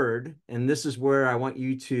heard, and this is where I want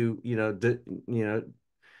you to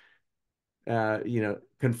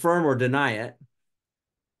confirm or deny it.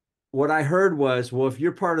 What I heard was, well, if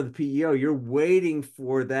you're part of the PEO, you're waiting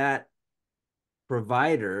for that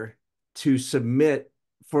provider to submit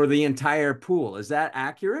for the entire pool. Is that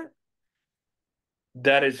accurate?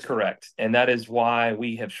 That is correct. And that is why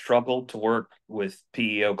we have struggled to work with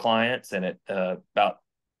PEO clients. And about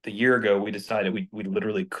a year ago, we decided we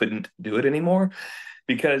literally couldn't do it anymore,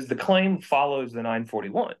 because the claim follows the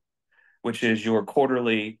 941, which is your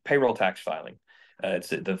quarterly payroll tax filing. It's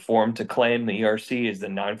the form to claim the ERC is the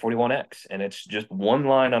 941X, and it's just one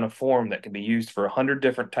line on a form that can be used for 100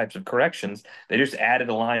 different types of corrections. They just added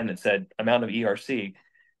a line that said amount of ERC.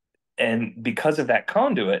 And because of that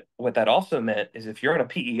conduit, what that also meant is if you're in a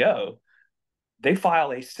PEO, they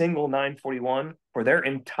file a single 941 for their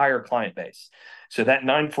entire client base. So that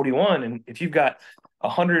 941, and if you've got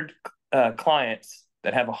 100 clients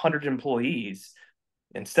that have 100 employees,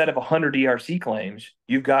 instead of 100 ERC claims,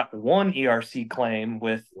 you've got one ERC claim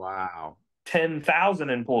with Wow. 10,000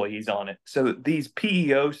 employees on it. So these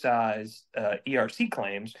PEO size ERC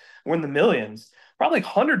claims were in the millions, probably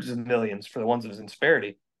hundreds of millions for the ones that was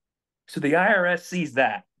Insperity. So the IRS sees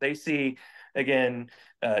that. They see, again,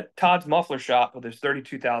 Todd's Muffler Shop with his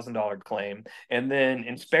 $32,000 claim, and then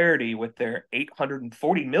Insperity with their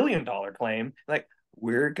 $840 million claim. Like,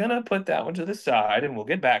 we're going to put that one to the side and we'll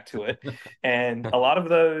get back to it. And a lot of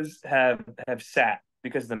those have sat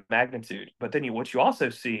because of the magnitude. But then what you also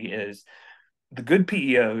see is the good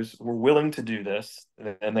PEOs were willing to do this,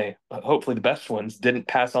 and they, hopefully the best ones, didn't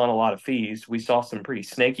pass on a lot of fees. We saw some pretty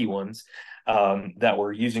snaky ones that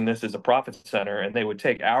were using this as a profit center, and they would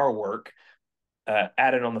take our work,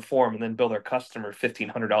 add it on the form, and then bill their customer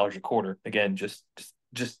 $1,500 a quarter. Again, just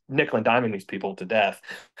nickel and diming these people to death.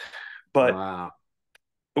 But wow.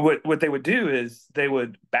 What they would do is they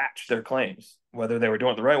would batch their claims, whether they were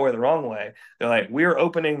doing it the right way or the wrong way. They're like, we're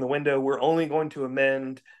opening the window. We're only going to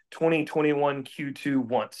amend 2021 Q2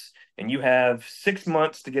 once, and you have 6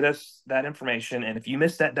 months to get us that information. And if you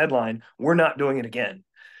miss that deadline, we're not doing it again.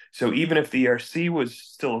 So even if the ERC was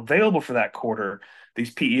still available for that quarter,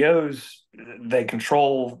 these PEOs, they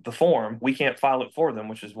control the form. We can't file it for them,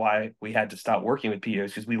 which is why we had to stop working with PEOs,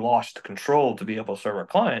 because we lost control to be able to serve our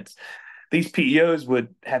clients. These PEOs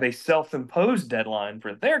would have a self-imposed deadline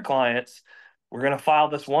for their clients. We're going to file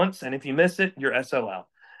this once, and if you miss it, you're SOL.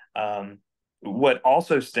 What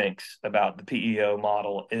also stinks about the PEO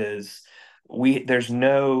model is there's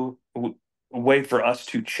no way for us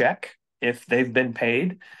to check if they've been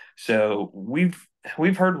paid. So we've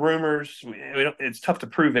heard rumors. It's tough to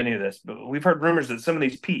prove any of this, but we've heard rumors that some of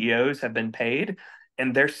these PEOs have been paid,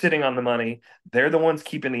 and they're sitting on the money. They're the ones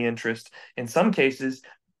keeping the interest. In some cases,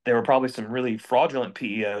 there were probably some really fraudulent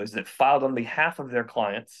PEOs that filed on behalf of their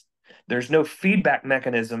clients. There's no feedback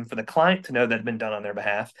mechanism for the client to know that had been done on their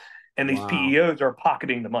behalf, and these PEOs are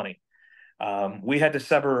pocketing the money. We had to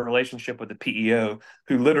sever a relationship with the PEO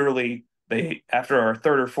who literally, they, after our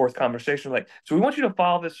third or fourth conversation, like, so we want you to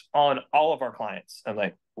file this on all of our clients. I'm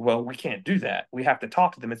like, well, we can't do that. We have to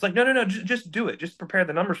talk to them. It's like, no, just do it. Just prepare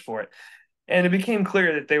the numbers for it. And it became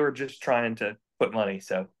clear that they were just trying to put money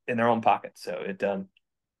in their own pockets. So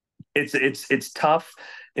it's tough.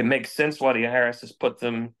 It makes sense why the IRS has put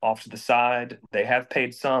them off to the side. They have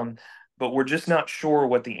paid some, but we're just not sure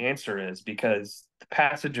what the answer is, because the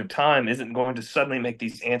passage of time isn't going to suddenly make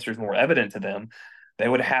these answers more evident to them. They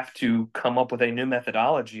would have to come up with a new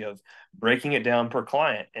methodology of breaking it down per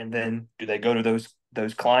client. And then do they go to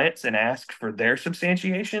those clients and ask for their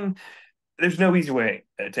substantiation? There's no easy way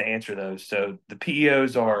to answer those. So the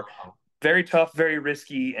PEOs are very tough, very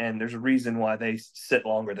risky, and there's a reason why they sit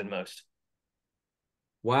longer than most.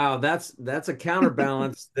 Wow, that's a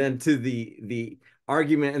counterbalance then to the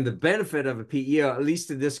argument and the benefit of a PEO, at least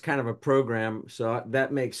to this kind of a program. So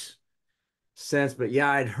that makes sense. But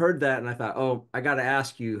yeah, I'd heard that and I thought, oh, I got to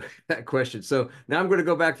ask you that question. So now I'm going to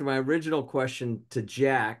go back to my original question to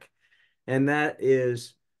Jack, and that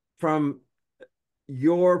is, from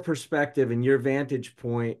your perspective and your vantage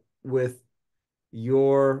point with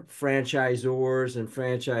your franchisors and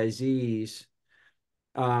franchisees,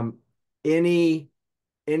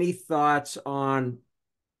 any thoughts on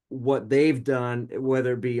what they've done,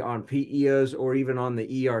 whether it be on PEOs or even on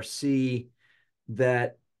the ERC,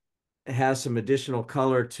 that has some additional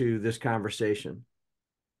color to this conversation?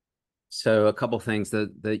 So a couple things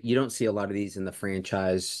that you don't see a lot of these in the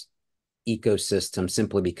franchise ecosystem,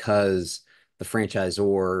 simply because the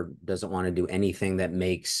franchisor doesn't want to do anything that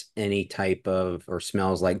makes any type of or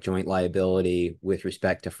smells like joint liability with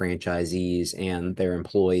respect to franchisees and their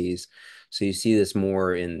employees. So you see this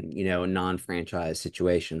more in, non-franchise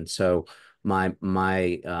situations. So my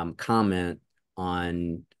comment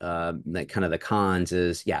on that kind of the cons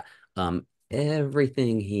is,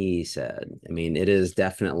 everything he said. I mean, it is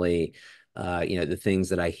definitely the things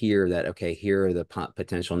that I hear that, okay, here are the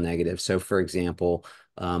potential negatives. So for example,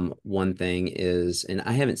 one thing is, and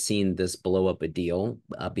I haven't seen this blow up a deal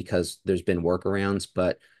because there's been workarounds,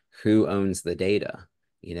 but who owns the data,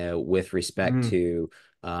 with respect to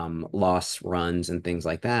loss runs and things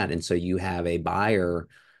like that. And so you have a buyer,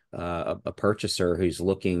 a purchaser who's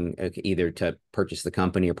looking either to purchase the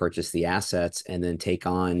company or purchase the assets and then take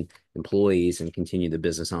on employees and continue the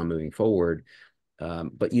business on moving forward.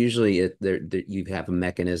 But usually you have a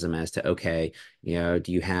mechanism as to, okay, do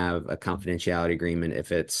you have a confidentiality agreement?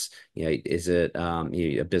 If it's, is it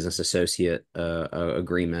a business associate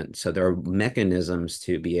agreement? So there are mechanisms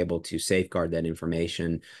to be able to safeguard that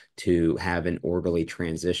information, to have an orderly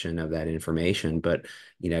transition of that information. But,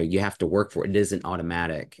 you have to work for it. It isn't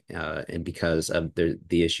automatic, and because of the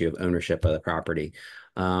issue of ownership of the property.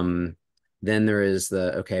 Then there is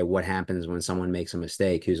okay, what happens when someone makes a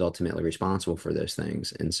mistake? Who's ultimately responsible for those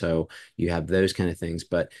things? And so you have those kind of things.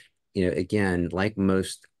 But, again, like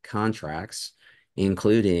most contracts,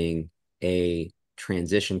 including a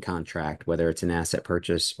transition contract, whether it's an asset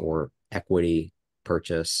purchase or equity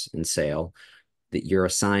purchase and sale, that you're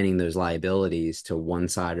assigning those liabilities to one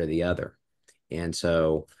side or the other. And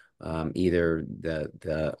so either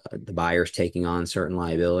the buyer's taking on certain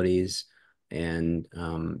liabilities. And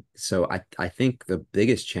so I think the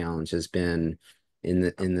biggest challenge has been in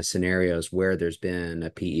the scenarios where there's been a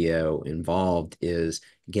PEO involved, is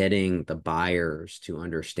getting the buyers to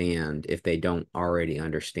understand, if they don't already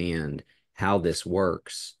understand, how this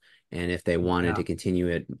works, and if they wanted to continue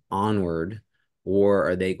it onward, or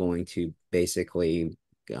are they going to basically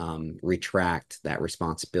retract that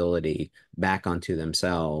responsibility back onto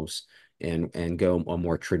themselves and go a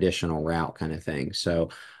more traditional route kind of thing. So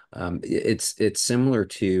it's similar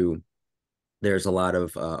to there's a lot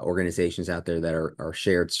of organizations out there that are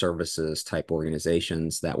shared services type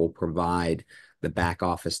organizations that will provide the back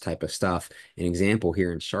office type of stuff. An example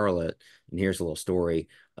here in Charlotte, and here's a little story.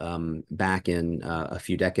 Back in a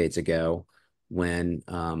few decades ago, when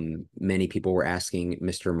many people were asking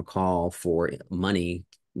Mr. McCall for money,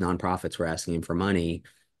 nonprofits were asking him for money.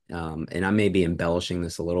 And I may be embellishing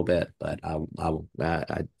this a little bit, but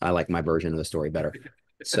I like my version of the story better.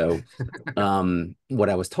 So what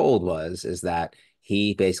I was told is that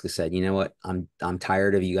he basically said, you know what, I'm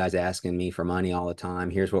tired of you guys asking me for money all the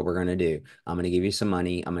time. Here's what we're going to do. I'm going to give you some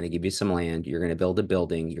money. I'm going to give you some land. You're going to build a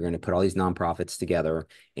building. You're going to put all these nonprofits together,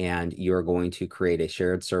 and you're going to create a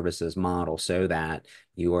shared services model so that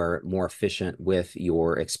you are more efficient with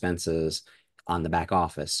your expenses on the back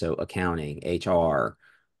office. So accounting, HR,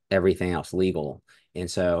 everything else, legal. And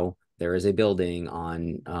so there is a building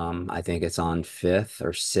on, I think it's on 5th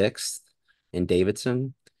or 6th in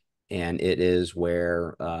Davidson, and it is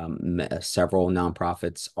where several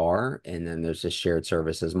nonprofits are, and then there's a shared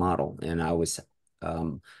services model. And I was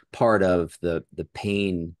part of the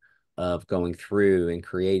pain of going through and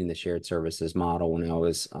creating the shared services model when I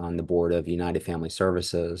was on the board of United Family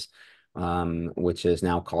Services, which is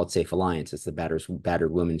now called Safe Alliance. It's the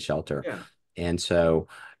battered women's shelter. Yeah. And so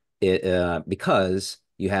because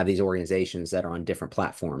you have these organizations that are on different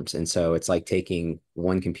platforms. And so it's like taking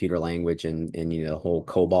one computer language and the whole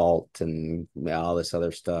Cobalt and all this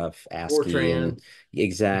other stuff, ASCII, Fortran. and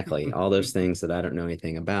exactly all those things that I don't know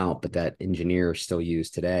anything about, but that engineers still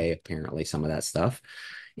use today, apparently some of that stuff.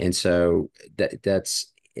 And so it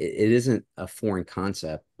isn't a foreign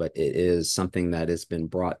concept, but it is something that has been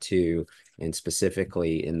brought to, and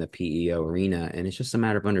specifically in the PEO arena. And it's just a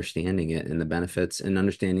matter of understanding it and the benefits and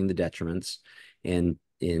understanding the detriments and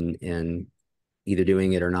in either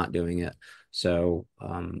doing it or not doing it. So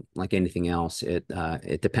like anything else, it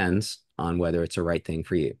depends on whether it's the right thing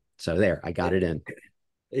for you. So there, I got it in.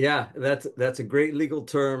 Yeah, that's a great legal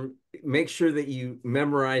term. Make sure that you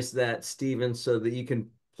memorize that, Stephen, so that you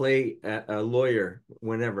can play a lawyer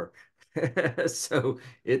whenever. So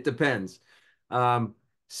it depends.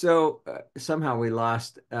 So somehow we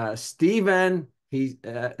lost Stephen.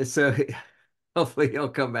 So hopefully he'll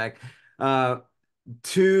come back.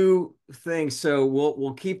 Two things. So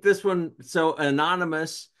we'll keep this one so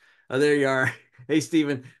anonymous. Oh, there you are. Hey,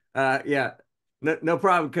 Stephen. Yeah, no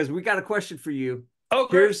problem, because we got a question for you. Oh,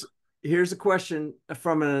 great. Here's a question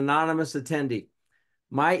from an anonymous attendee.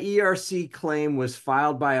 My ERC claim was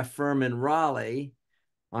filed by a firm in Raleigh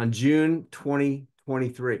on June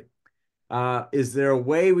 2023. Is there a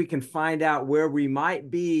way we can find out where we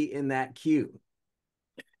might be in that queue?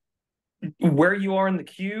 Where you are in the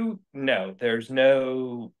queue, no, there's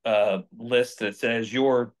no list that says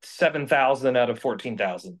you're 7,000 out of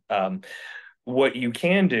 14,000. What you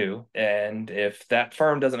can do, and if that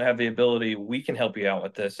firm doesn't have the ability, we can help you out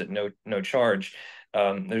with this at no charge.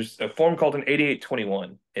 There's a form called an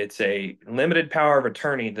 8821. It's a limited power of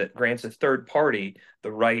attorney that grants a third party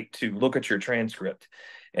the right to look at your transcript.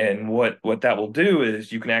 And what that will do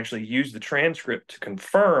is you can actually use the transcript to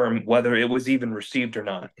confirm whether it was even received or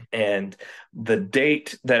not. And the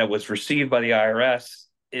date that it was received by the IRS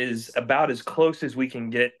is about as close as we can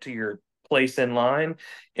get to your place in line,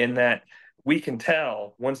 in that we can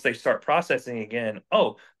tell once they start processing again,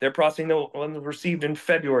 oh, they're processing the ones received in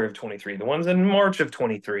February of 23, the ones in March of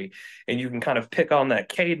 23. And you can kind of pick on that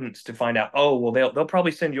cadence to find out, oh, well, they'll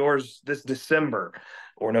probably send yours this December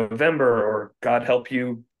or November, or God help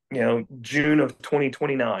you, June of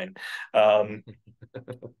 2029.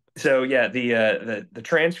 So yeah, the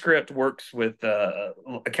transcript works with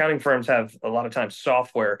accounting firms have a lot of times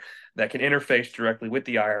software that can interface directly with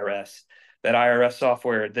the IRS. That IRS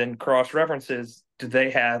software then cross references, do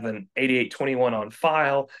they have an 8821 on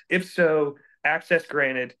file? If so, access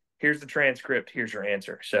granted. Here's the transcript. Here's your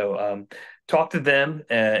answer. So talk to them,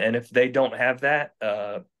 and if they don't have that,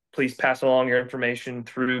 please pass along your information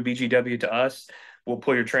through BGW to us. We'll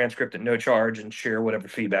pull your transcript at no charge and share whatever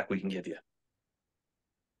feedback we can give you.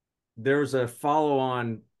 There's a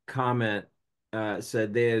follow-on comment,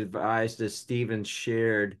 said they advised, as Stephen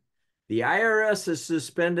shared, the IRS has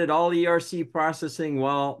suspended all ERC processing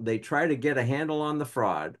while they try to get a handle on the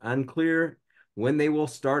fraud. Unclear when they will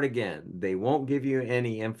start again. They won't give you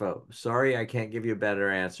any info. Sorry, I can't give you a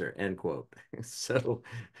better answer, end quote. So,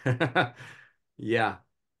 yeah.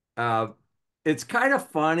 It's kind of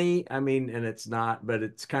funny. I mean, and it's not, but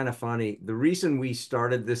it's kind of funny. The reason we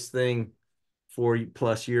started this thing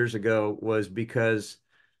 4+ years ago was because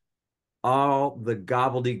all the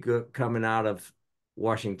gobbledygook coming out of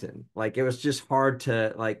Washington, like it was just hard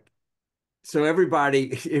to so everybody,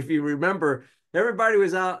 if you remember, everybody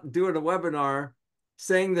was out doing a webinar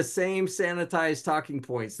saying the same sanitized talking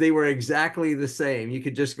points. They were exactly the same. You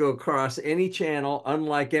could just go across any channel,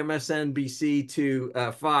 unlike MSNBC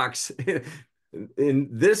to Fox. In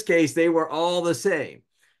this case, they were all the same.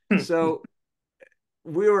 So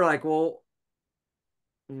we were like, well,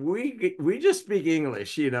 we just speak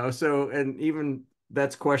English, so, and even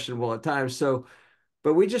that's questionable at times. So,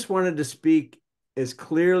 but we just wanted to speak as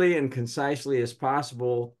clearly and concisely as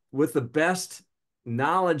possible with the best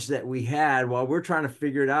knowledge that we had while we're trying to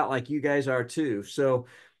figure it out, like you guys are too. So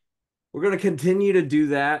we're going to continue to do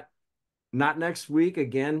that. Not next week.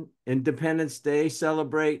 Again, Independence Day,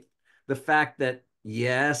 celebrate the fact that,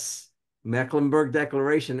 yes, Mecklenburg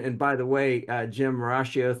Declaration. And by the way, Jim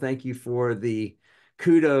Marascio, thank you for the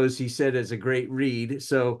kudos. He said it's a great read.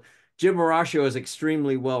 So Jim Marascio is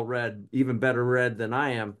extremely well read, even better read than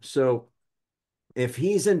I am. So if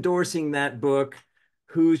he's endorsing that book,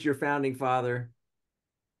 Who's Your Founding Father?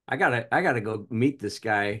 I gotta go meet this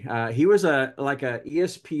guy. He was a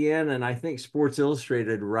ESPN and I think Sports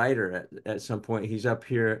Illustrated writer at some point. He's up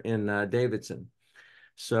here in Davidson.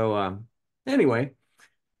 So anyway,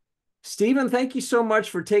 Stephen, thank you so much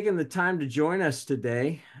for taking the time to join us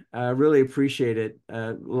today. Really appreciate it.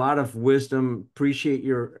 A lot of wisdom. Appreciate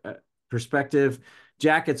your perspective.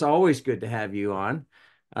 Jack, it's always good to have you on.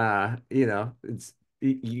 It's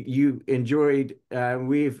you enjoyed,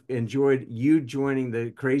 we've enjoyed you joining the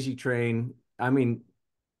crazy train. I mean,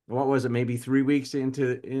 what was it, maybe 3 weeks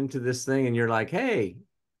into this thing, and you're like, hey,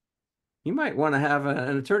 you might want to have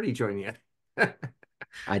an attorney join you.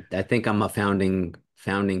 I think I'm a founding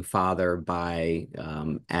father by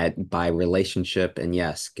relationship, and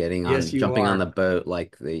yes, Yes, you jumping on are. the boat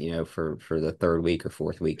like for the third week or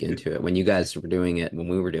fourth week into it. When you guys were doing it, when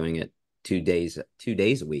we were doing it 2 days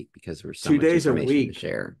a week, because there was so two much days a information to week.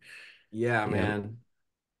 share. Yeah, You know, man.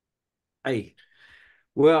 Hey,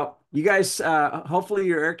 well, you guys, hopefully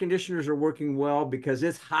your air conditioners are working well because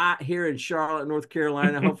it's hot here in Charlotte, North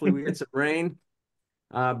Carolina. Hopefully we get some rain.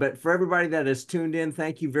 But for everybody that has tuned in,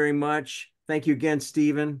 thank you very much. Thank you again,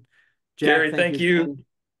 Stephen. Jack, Gary, thank you thank you. again.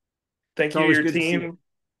 Thank It's you, always your good to see you. team.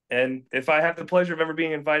 And if I have the pleasure of ever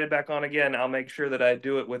being invited back on again, I'll make sure that I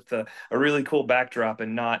do it with a really cool backdrop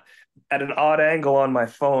and not at an odd angle on my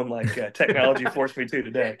phone like technology forced me to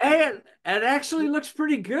today. And it actually looks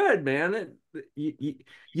pretty good, man. You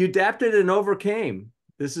adapted and overcame.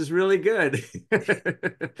 This is really good.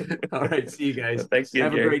 All right, see you guys. Thanks again,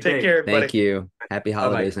 Have a Gary. great Take day. care, everybody. thank you. Happy Bye bye.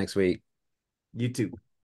 holidays next week. You too.